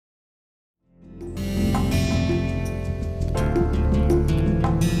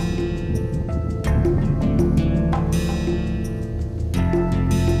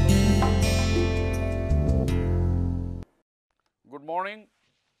morning.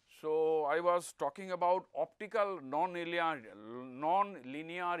 So, I was talking about optical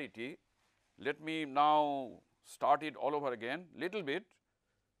non-linearity. Let me now start it all over again little bit.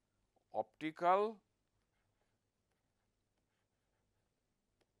 Optical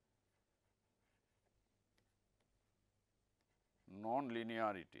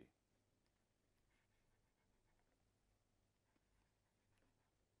non-linearity.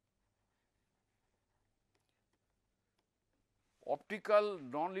 Optical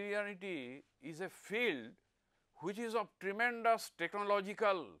nonlinearity is a field which is of tremendous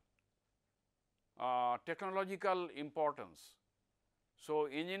technological importance. So,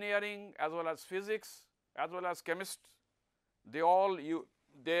 engineering as well as physics as well as chemists, they all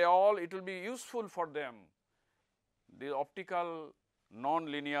it will be useful for them, the optical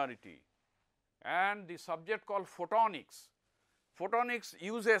nonlinearity, and the subject called photonics. Photonics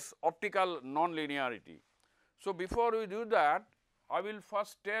uses optical nonlinearity. So, before we do that, I will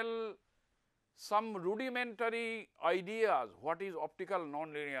first tell some rudimentary ideas what is optical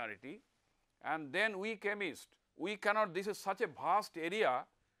nonlinearity, and then we chemists, we cannot, this is such a vast area,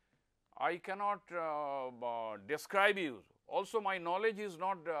 I cannot describe you. Also my knowledge is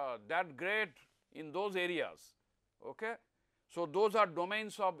not that great in those areas. Okay? So, those are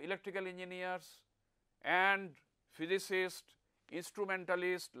domains of electrical engineers and physicists,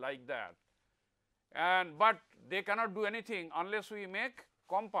 instrumentalists like that, and but they cannot do anything unless we make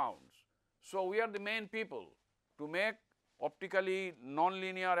compounds. So, we are the main people to make optically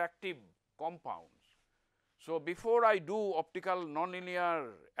nonlinear active compounds. So, before I do optical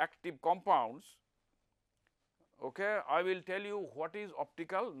nonlinear active compounds, okay, I will tell you what is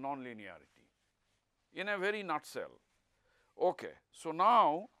optical nonlinearity in a very nutshell. Okay. So,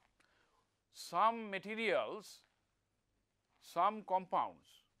 now some materials, some compounds,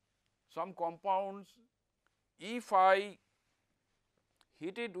 if I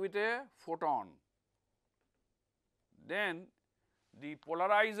hit it with a photon, then the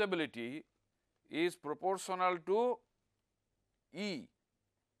polarizability is proportional to E.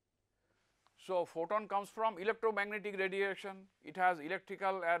 So, photon comes from electromagnetic radiation, it has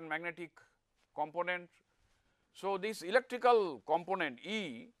electrical and magnetic component. So, this electrical component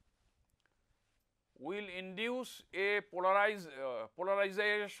E will induce a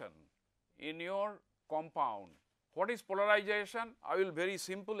polarization in your compound. What is polarization? I will very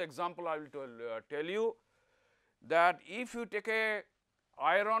simple example I will tell you that if you take a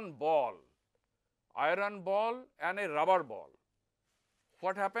iron ball and a rubber ball,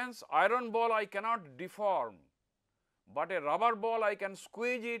 what happens? Iron ball I cannot deform, but a rubber ball I can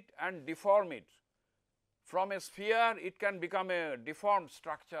squeeze it and deform it. From a sphere it can become a deformed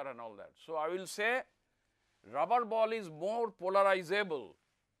structure and all that. So, I will say rubber ball is more polarizable,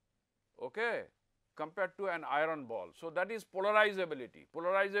 okay, compared to an iron ball. So, that is polarizability.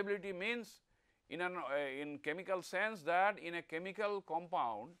 Polarizability means in chemical sense that in a chemical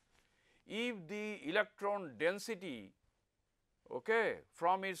compound, if the electron density, okay,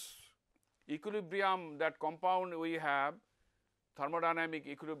 from its equilibrium, that compound we have thermodynamic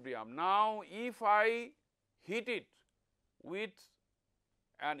equilibrium. Now, if I hit it with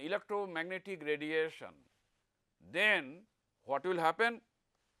an electromagnetic radiation, then what will happen?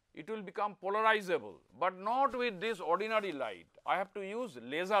 It will become polarizable, but not with this ordinary light. I have to use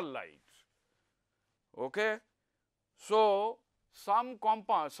laser light. Okay. So, some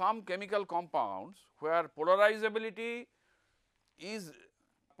chemical compounds where polarizability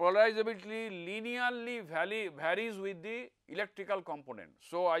linearly varies with the electrical component.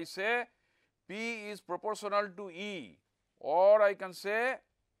 So, I say P is proportional to E, or I can say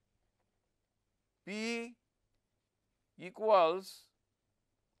P equals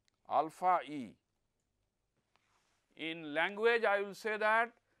alpha E. In language I will say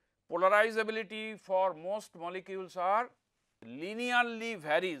that polarizability for most molecules are linearly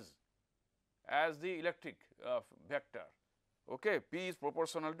varies as the electric vector. Okay. P is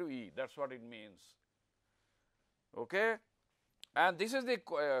proportional to E, that is what it means. Okay. And this is the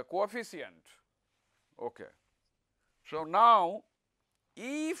coefficient. Okay. So, now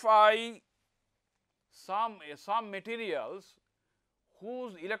if I some materials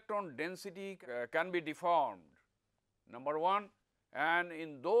whose electron density can be deformed, number one, and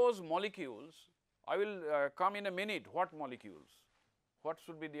in those molecules I will come in a minute what molecules, what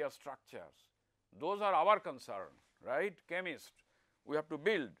should be their structures, those are our concern, right, chemist, we have to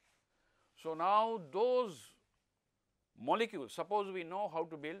build. So, now those molecules, suppose we know how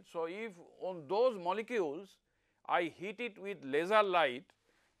to build. So, if on those molecules I hit it with laser light,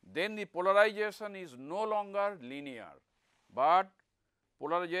 then the polarization is no longer linear, but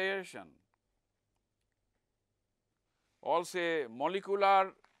polarization or say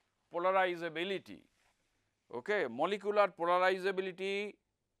molecular polarizability. Okay, molecular polarizability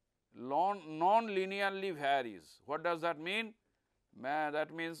non-linearly varies. What does that mean?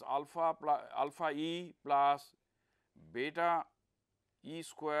 That means alpha E plus beta E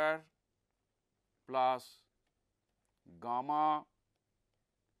square plus gamma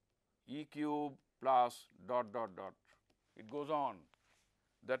E cube plus dot dot dot. It goes on.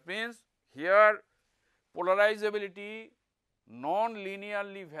 That means here polarizability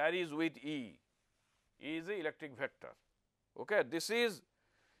non-linearly varies with E. E is the electric vector. Okay. This is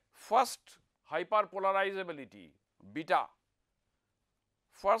first hyperpolarizability beta,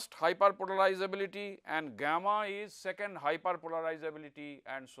 first hyperpolarizability, and gamma is second hyperpolarizability,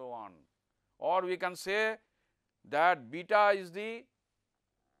 and so on. Or we can say that beta is the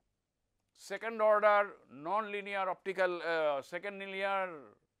second order non-linear optical second linear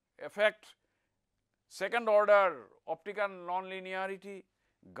effect, second order optical non-linearity,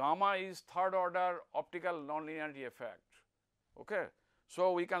 gamma is third order optical non-linearity effect. Okay.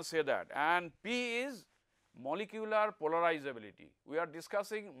 So, we can say that, and P is molecular polarizability. We are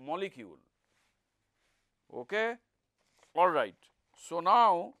discussing molecule. Okay. All right. So,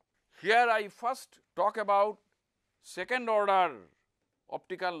 now here I first talk about second order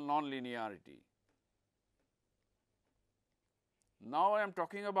optical non-linearity. Now, I am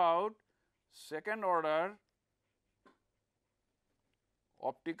talking about second order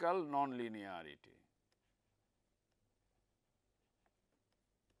optical non-linearity.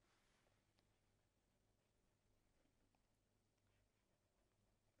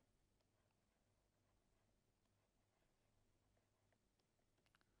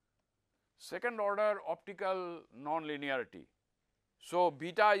 Second order optical non-linearity. So,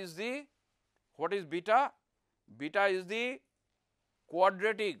 beta is the, what is beta? Beta is the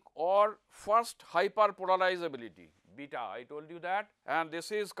quadratic or first hyperpolarizability, beta, I told you that, and this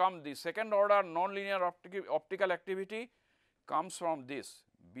is the second order non-linear optical activity comes from this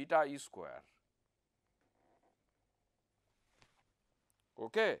beta E square.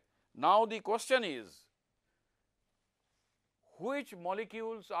 Okay. Now, the question is, which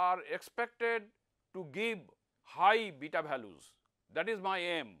molecules are expected to give high beta values? That is my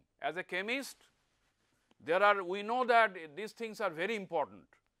aim. As a chemist, we know that these things are very important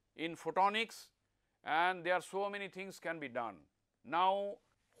in photonics, and there are so many things can be done. Now,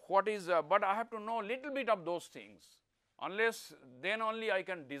 what is, but I have to know little bit of those things, unless then only I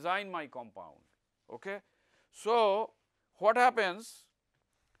can design my compound. Okay. So, what happens?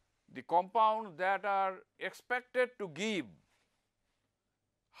 The compounds that are expected to give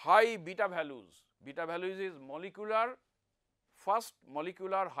high beta values is molecular, first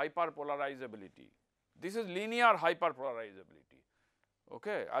molecular hyperpolarizability. This is linear hyperpolarizability.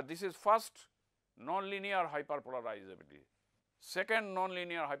 Okay. This is first non-linear hyperpolarizability, second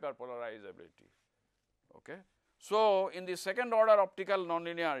non-linear hyperpolarizability. Okay. So, in the second order optical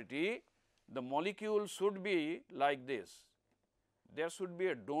non-linearity, the molecule should be like this. There should be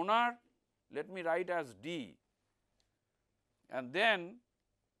a donor, let me write as D, and then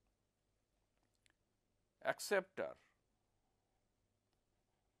acceptor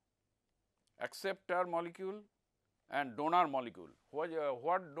molecule and donor molecule.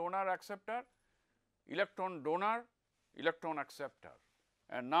 What donor acceptor? Electron donor, electron acceptor,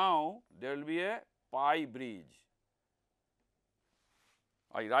 and now there will be a pi bridge.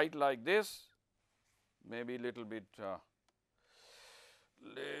 I write like this, maybe little bit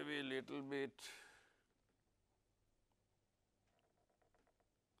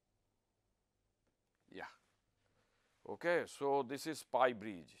yeah. Okay. So, this is pi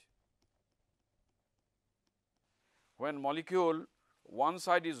bridge. When molecule one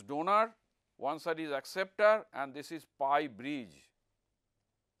side is donor, one side is acceptor, and this is pi bridge.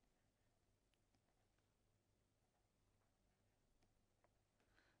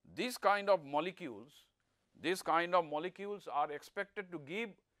 These kind of molecules are expected to give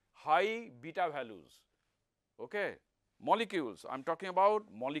high beta values. Okay. Molecules, I am talking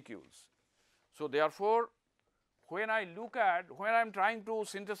about molecules. So, therefore, when I am trying to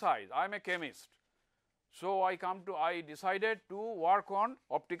synthesize, I am a chemist. So, I decided to work on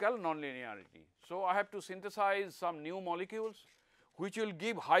optical nonlinearity. So, I have to synthesize some new molecules which will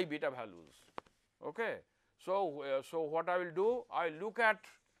give high beta values. Okay. So, what I will do? I look at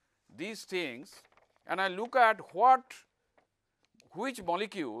these things and I look at which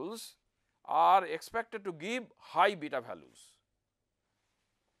molecules are expected to give high beta values.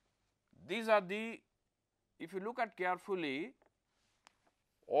 These are if you look at carefully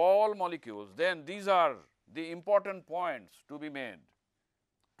all molecules, then these are the important points to be made,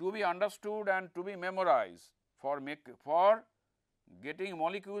 to be understood and to be memorized for getting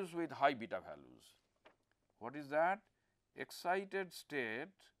molecules with high beta values. What is that? Excited state,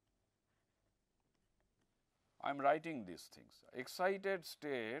 I am writing these things, excited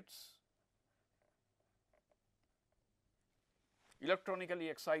states, electronically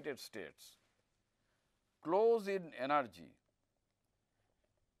excited states, close in energy,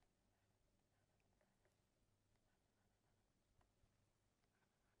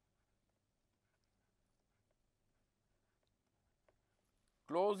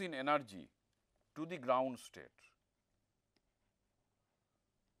 close in energy to the ground state.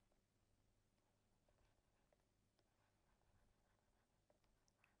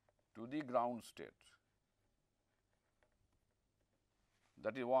 To the ground state.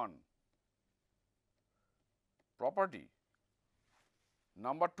 That is one property.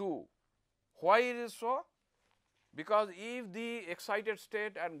 Number two, why it is so? Because if the excited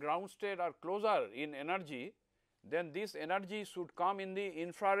state and ground state are closer in energy, then this energy should come in the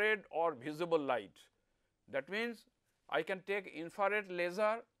infrared or visible light. That means, I can take infrared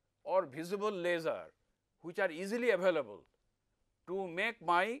laser or visible laser, which are easily available to make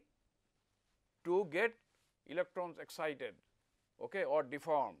my, to get electrons excited, okay, or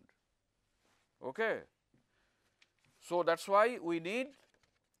deformed. Okay. So, that is why we need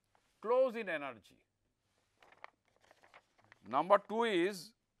close in energy. Number two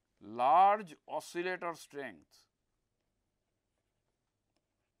is large oscillator strength.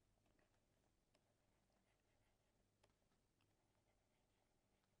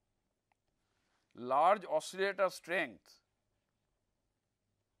 Large oscillator strength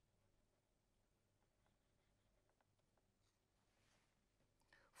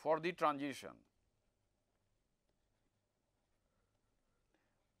for the transition.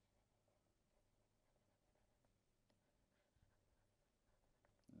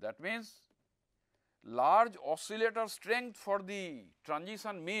 That means, large oscillator strength for the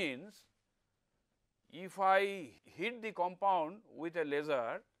transition means, if I hit the compound with a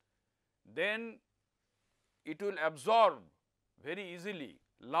laser, then it will absorb very easily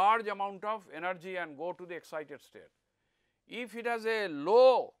large amount of energy and go to the excited state. If it has a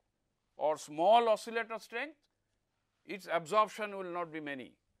low or small oscillator strength, its absorption will not be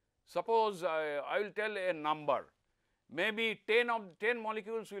many. Suppose I will tell a number, maybe 10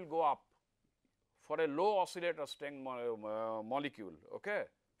 molecules will go up for a low oscillator strength molecule, okay,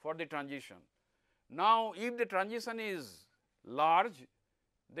 for the transition. Now, if the transition is large,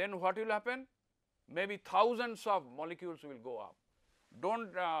 then what will happen? Maybe thousands of molecules will go up.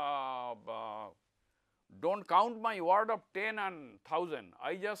 Don't count my word of 10 and 1000,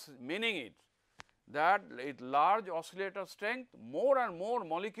 I just meaning it that with large oscillator strength, more and more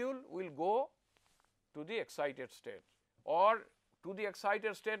molecule will go to the excited state, or to the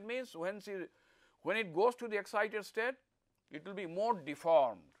excited state means when it goes to the excited state, it will be more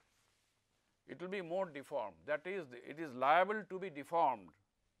deformed. It will be more deformed, that is, it is liable to be deformed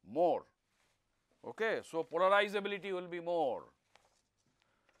more. Okay. So, polarizability will be more.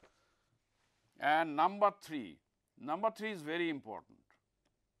 And number three is very important,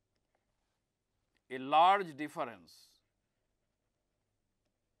 a large difference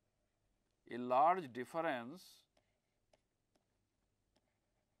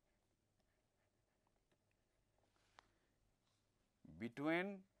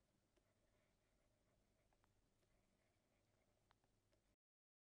between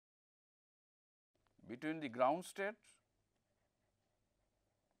the ground state,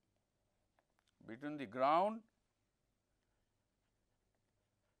 between the ground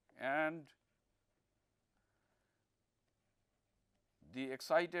and the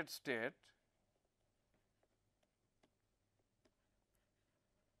excited state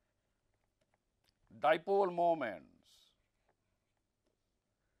dipole moments.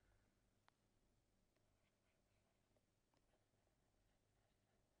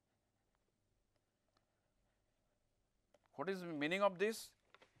 What is the meaning of this?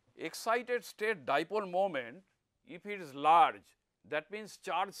 Excited state dipole moment, if it is large, that means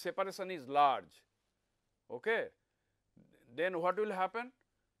charge separation is large. Okay. Then what will happen?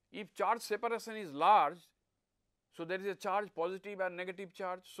 If charge separation is large, so there is a charge, positive and negative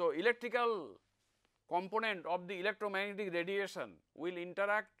charge. So, electrical component of the electromagnetic radiation will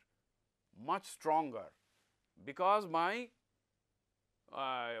interact much stronger, because my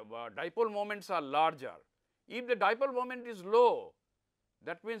dipole moments are larger. If the dipole moment is low,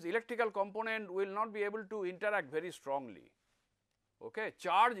 that means electrical component will not be able to interact very strongly. Okay.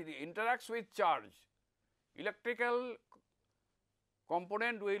 Charge interacts with charge, electrical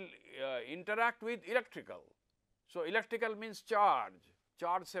component will interact with electrical. So, electrical means charge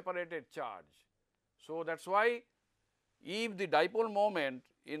separated charge. So, that is why if the dipole moment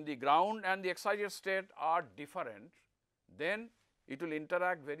in the ground and the excited state are different, then it will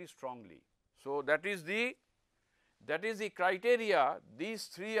interact very strongly. So, that is the criteria. These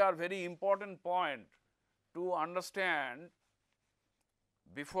three are very important point to understand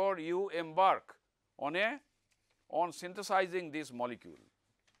before you embark on synthesizing this molecule.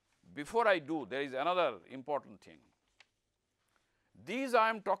 Before I do, there is another important thing. These I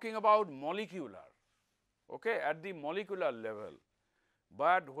am talking about molecular, okay, at the molecular level.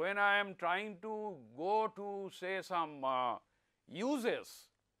 But when I am trying to go to say some uses,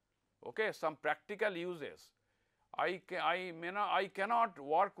 okay, some practical uses, I cannot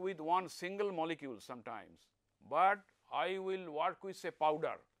work with one single molecule sometimes, but I will work with say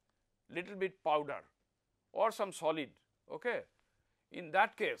powder, little bit powder or some solid, okay. In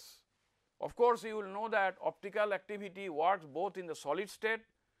that case, of course, you will know that optical activity works both in the solid state,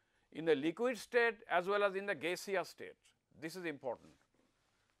 in the liquid state as well as in the gaseous state. This is important,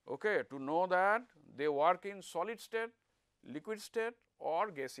 okay, to know that they work in solid state, liquid state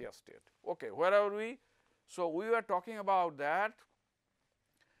or gaseous state. Okay, where are we? So, we were talking about that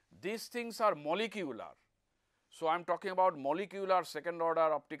these things are molecular. So, I am talking about molecular second order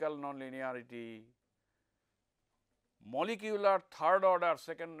optical nonlinearity, molecular third order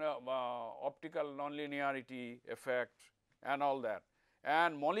second optical nonlinearity effect and all that,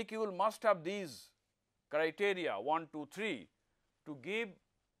 and molecule must have these criteria 1, 2, 3 to give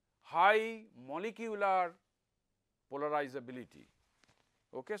high molecular polarizability,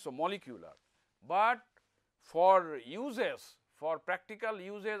 okay. So, molecular, but for uses, for practical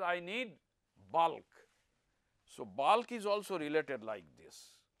uses I need bulk. So, bulk is also related like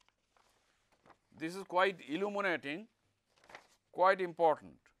this. This is quite illuminating, quite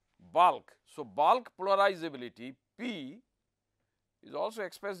important, bulk. So, bulk polarizability P is also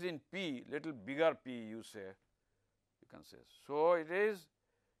expressed in P, little bigger P you say, you can say. So, it is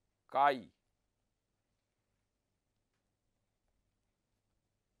chi.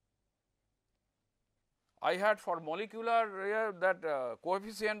 I had for molecular that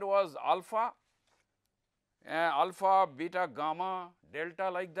coefficient was alpha, alpha, beta, gamma, delta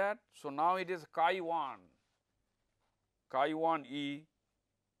like that. So, now it is chi 1 E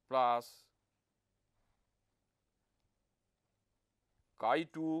plus chi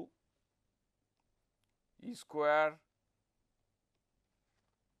 2 E square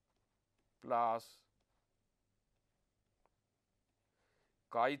plus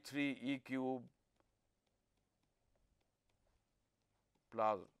chi 3 E cube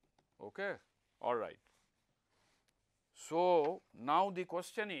plus, okay, all right. So, now the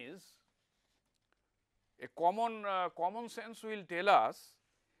question is, a common sense will tell us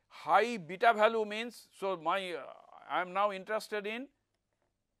high beta value means, so I am now interested in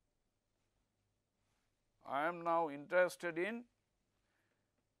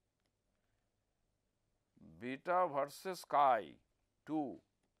beta versus chi 2.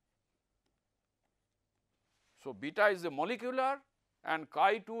 So, beta is the molecular and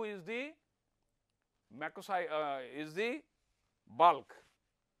chi 2 is the is the bulk,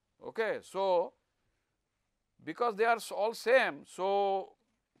 okay. So, because they are all same, so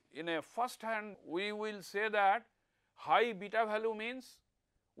in a first hand we will say that high beta value means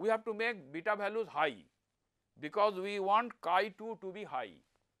we have to make beta values high, because we want chi 2 to be high,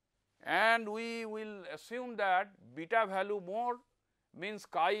 and we will assume that beta value more means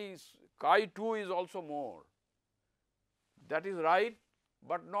chi 2 is also more. That is right,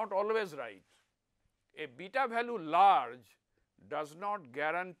 but not always right. A beta value large does not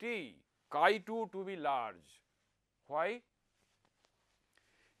guarantee chi 2 to be large. Why?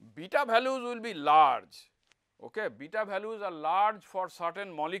 Beta values will be large, okay. Beta values are large for certain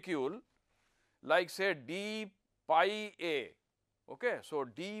molecule like say d pi a, okay. So,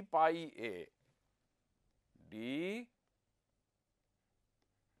 d pi a,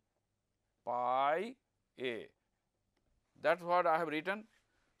 that is what I have written.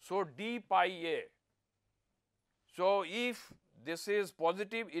 So, d pi a. So, if this is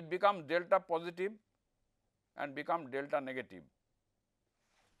positive, it becomes delta positive and become delta negative.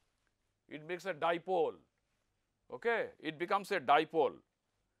 It makes a dipole, okay. It becomes a dipole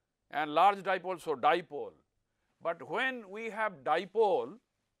and large dipole, so dipole. But when we have dipole,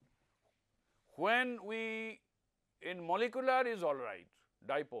 when we in molecular is all right,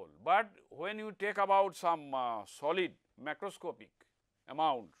 dipole, but when you take about some solid macroscopic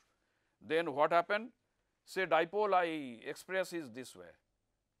amount, then what happen? Say dipole I express is this way,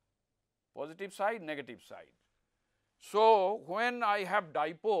 positive side, negative side. So, when I have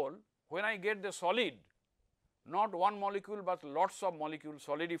dipole, when I get the solid, not one molecule but lots of molecules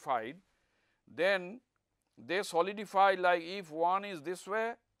solidified, then they solidify, like if one is this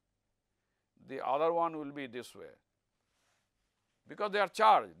way, the other one will be this way, because they are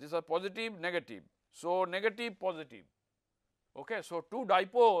charged. These are positive, negative. So, negative, positive. Okay. So, two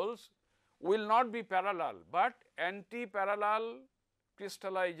dipoles will not be parallel, but anti-parallel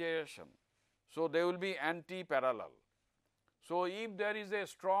crystallization. So, they will be anti-parallel. So, if there is a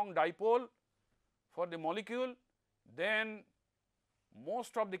strong dipole for the molecule, then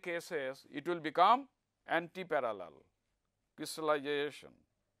most of the cases it will become anti-parallel crystallization,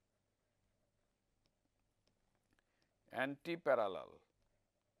 anti-parallel.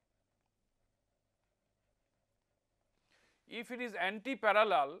 If it is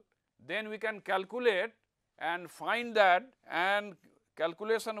anti-parallel, then we can calculate and find that, and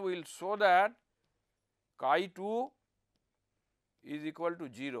calculation will show that chi 2 is equal to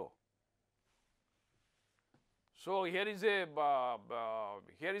 0. So, here is a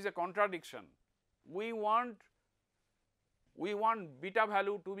contradiction. We want beta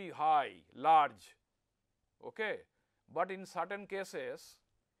value to be high, large, okay. But in certain cases,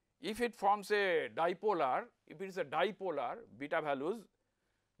 if it forms a dipolar, if it is a dipolar beta values,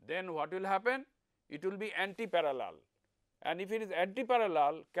 then what will happen? It will be anti-parallel, and if it is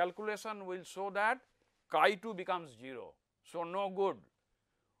anti-parallel, calculation will show that chi 2 becomes 0. So, no good.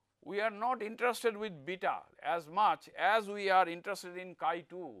 We are not interested with beta as much as we are interested in chi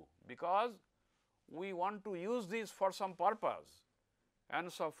 2, because we want to use this for some purpose,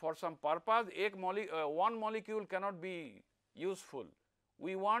 and so for some purpose one molecule cannot be useful.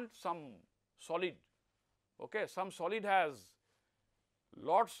 We want some solid, okay. Some solid has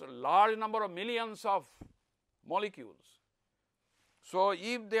large number of millions of molecules. So,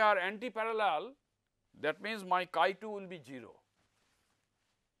 if they are anti-parallel, that means my chi 2 will be 0,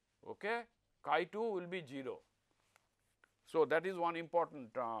 okay. Chi 2 will be 0. So, that is one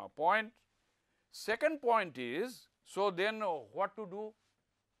important point. Second point is, so then what to do,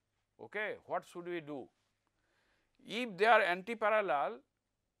 okay, what should we do? If they are anti-parallel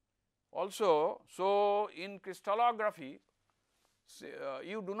also, so in crystallography,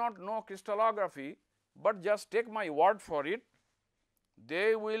 you do not know crystallography, but just take my word for it,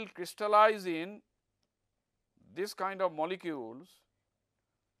 they will crystallize in this kind of molecules,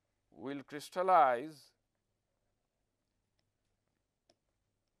 will crystallize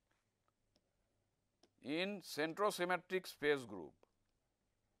in centrosymmetric space group.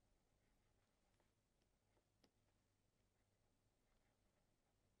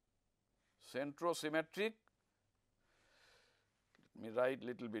 Centrosymmetric, let me write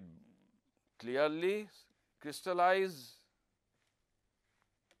little bit clearly, crystallize,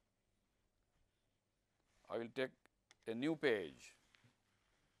 I will take a new page.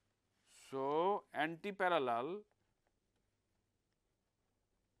 So, anti-parallel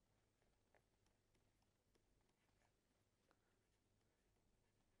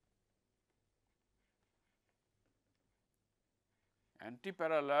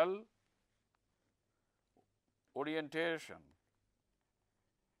orientation,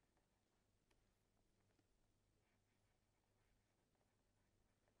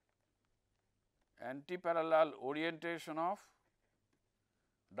 anti-parallel orientation of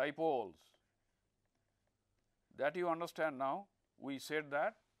dipoles. That you understand now. We said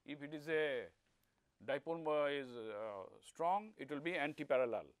that if it is a dipole is strong, it will be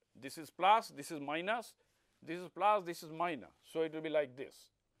anti-parallel. This is plus, this is minus, this is plus, this is minus. So, it will be like this.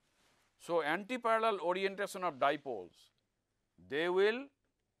 So, anti-parallel orientation of dipoles, they will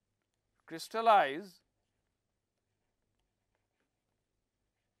crystallize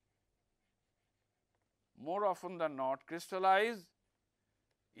more often than not, crystallize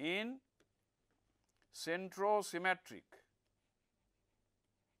in centrosymmetric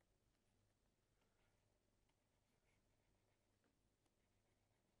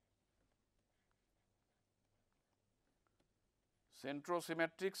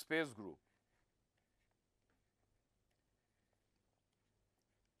space group.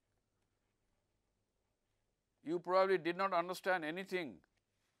 You probably did not understand anything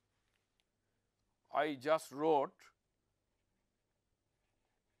I just wrote,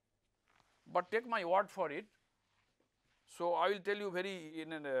 but take my word for it. So, I will tell you very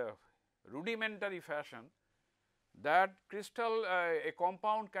in a rudimentary fashion that a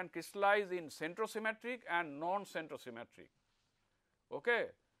compound can crystallize in centrosymmetric and non-centrosymmetric. Okay.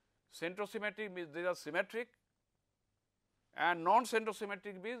 Centrosymmetric means they are symmetric, and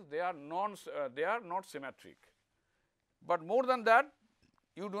non-centrosymmetric means they are not symmetric. But more than that,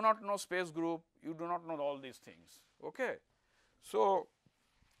 you do not know space group, you do not know all these things. Okay. So,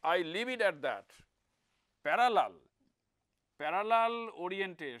 I leave it at that. Parallel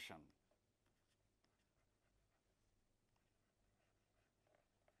orientation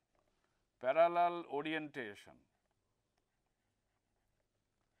parallel orientation.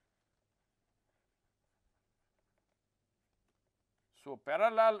 So,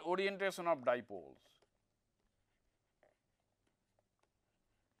 parallel orientation of dipoles.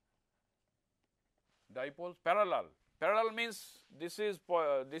 Dipoles parallel. Parallel means this is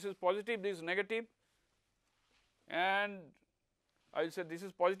positive, this is negative, and I will say this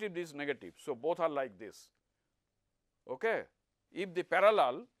is positive, this is negative. So, both are like this. Okay. If the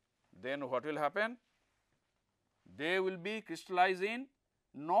parallel, then what will happen? They will be crystallized in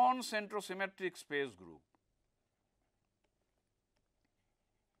non-centrosymmetric space group,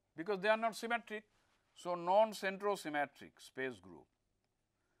 because they are not symmetric. So, non-centrosymmetric space group.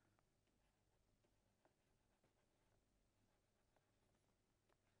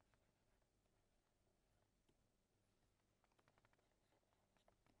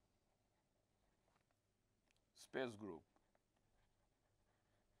 Space group.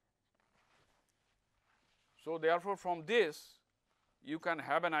 So, therefore, from this you can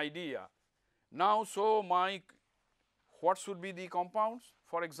have an idea. Now, so what should be the compounds?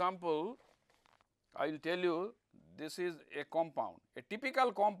 For example, I will tell you this is a compound, a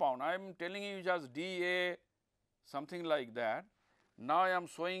typical compound. I am telling you just Da something like that. Now, I am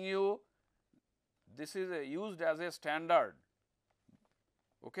showing you this is used as a standard,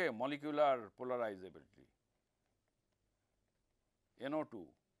 okay, molecular polarizability, NO2.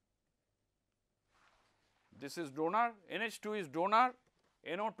 This is donor, NH2 is donor,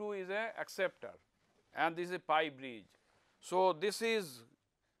 NO2 is a acceptor, and this is a pi bridge. So, this is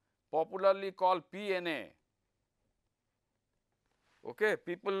popularly called PNA. Okay,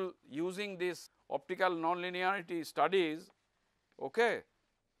 people using this optical nonlinearity studies. Okay.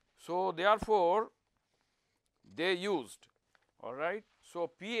 So, therefore, they used, all right. So,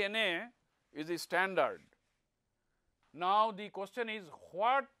 PNA is the standard. Now, the question is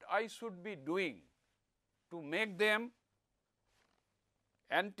what I should be doing to make them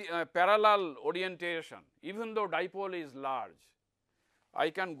parallel orientation, even though dipole is large. I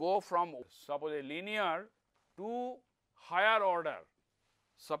can go from suppose a linear to higher order.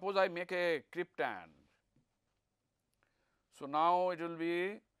 Suppose I make a cryptand. So, now it will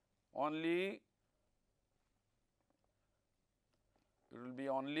be only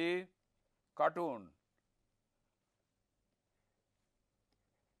cartoon.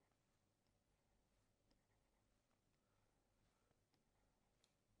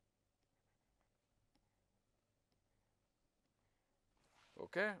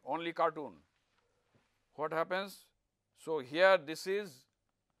 Okay, only cartoon. What happens? So, here this is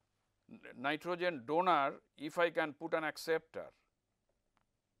nitrogen donor, if I can put an acceptor.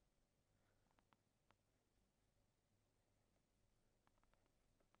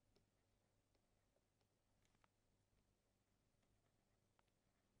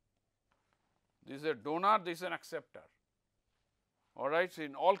 This is a donor, this is an acceptor, all right, so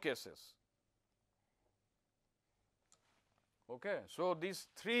in all cases. Okay. So, these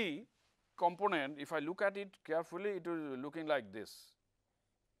three component, if I look at it carefully, it will be looking like this.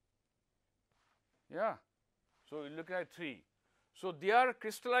 Yeah. So, it look like 3. So, their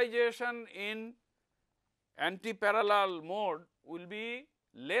crystallization in anti-parallel mode will be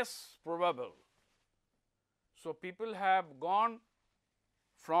less probable. So, people have gone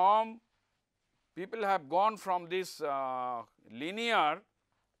from this linear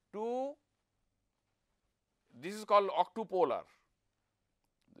to this is called octupolar.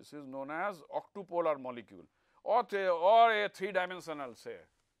 This is known as octupolar molecule or a 3-dimensional say.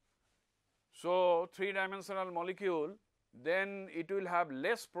 So, 3-dimensional molecule, then it will have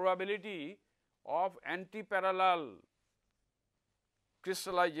less probability of anti-parallel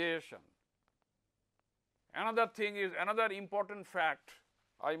crystallization. Another thing is, another important fact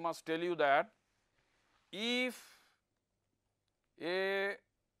I must tell you, that if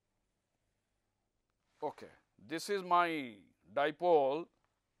this is my dipole,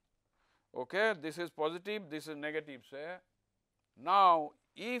 okay, this is positive, this is negative say. Now,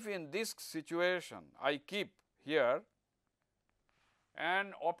 if in this situation I keep here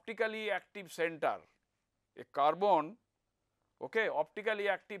an optically active center, a carbon, okay, optically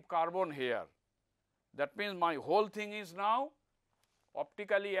active carbon here, that means my whole thing is now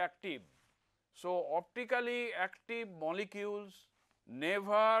optically active. So, optically active molecules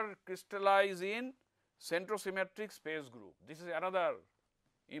never crystallize in centrosymmetric space group. This is another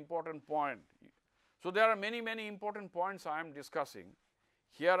important point. So, there are many important points I am discussing.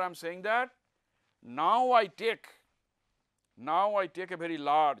 Here I am saying that now I take a very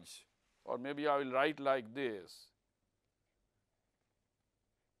large, or maybe I will write like this.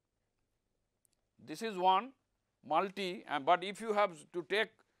 This is one multi, but if you have to take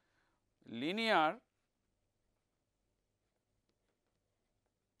linear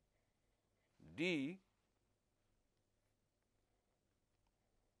D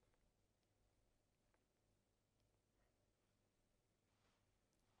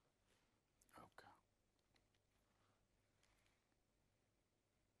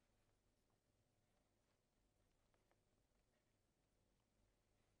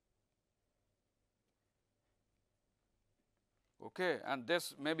okay, and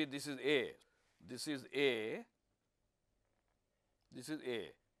this maybe this is A, this is A, this is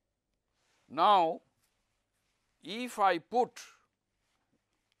A. Now, if I put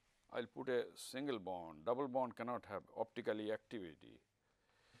a single bond, double bond cannot have optically activity.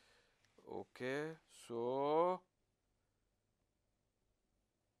 Okay, so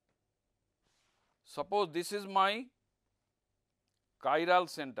suppose this is my chiral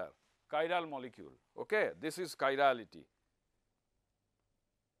center, chiral molecule. Okay, this is chirality.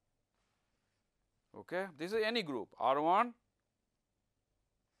 Okay, this is any group R1,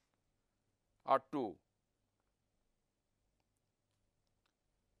 R2,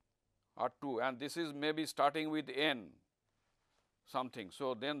 R2, and this is maybe starting with N something.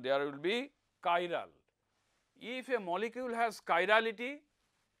 So, then there will be chiral. If a molecule has chirality,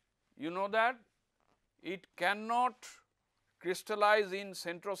 you know that it cannot crystallize in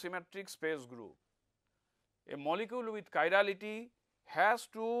centrosymmetric space group. A molecule with chirality has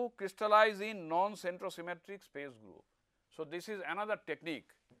to crystallize in non-centrosymmetric space group. So, this is another technique.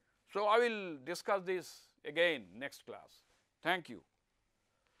 So, I will discuss this again next class. Thank you.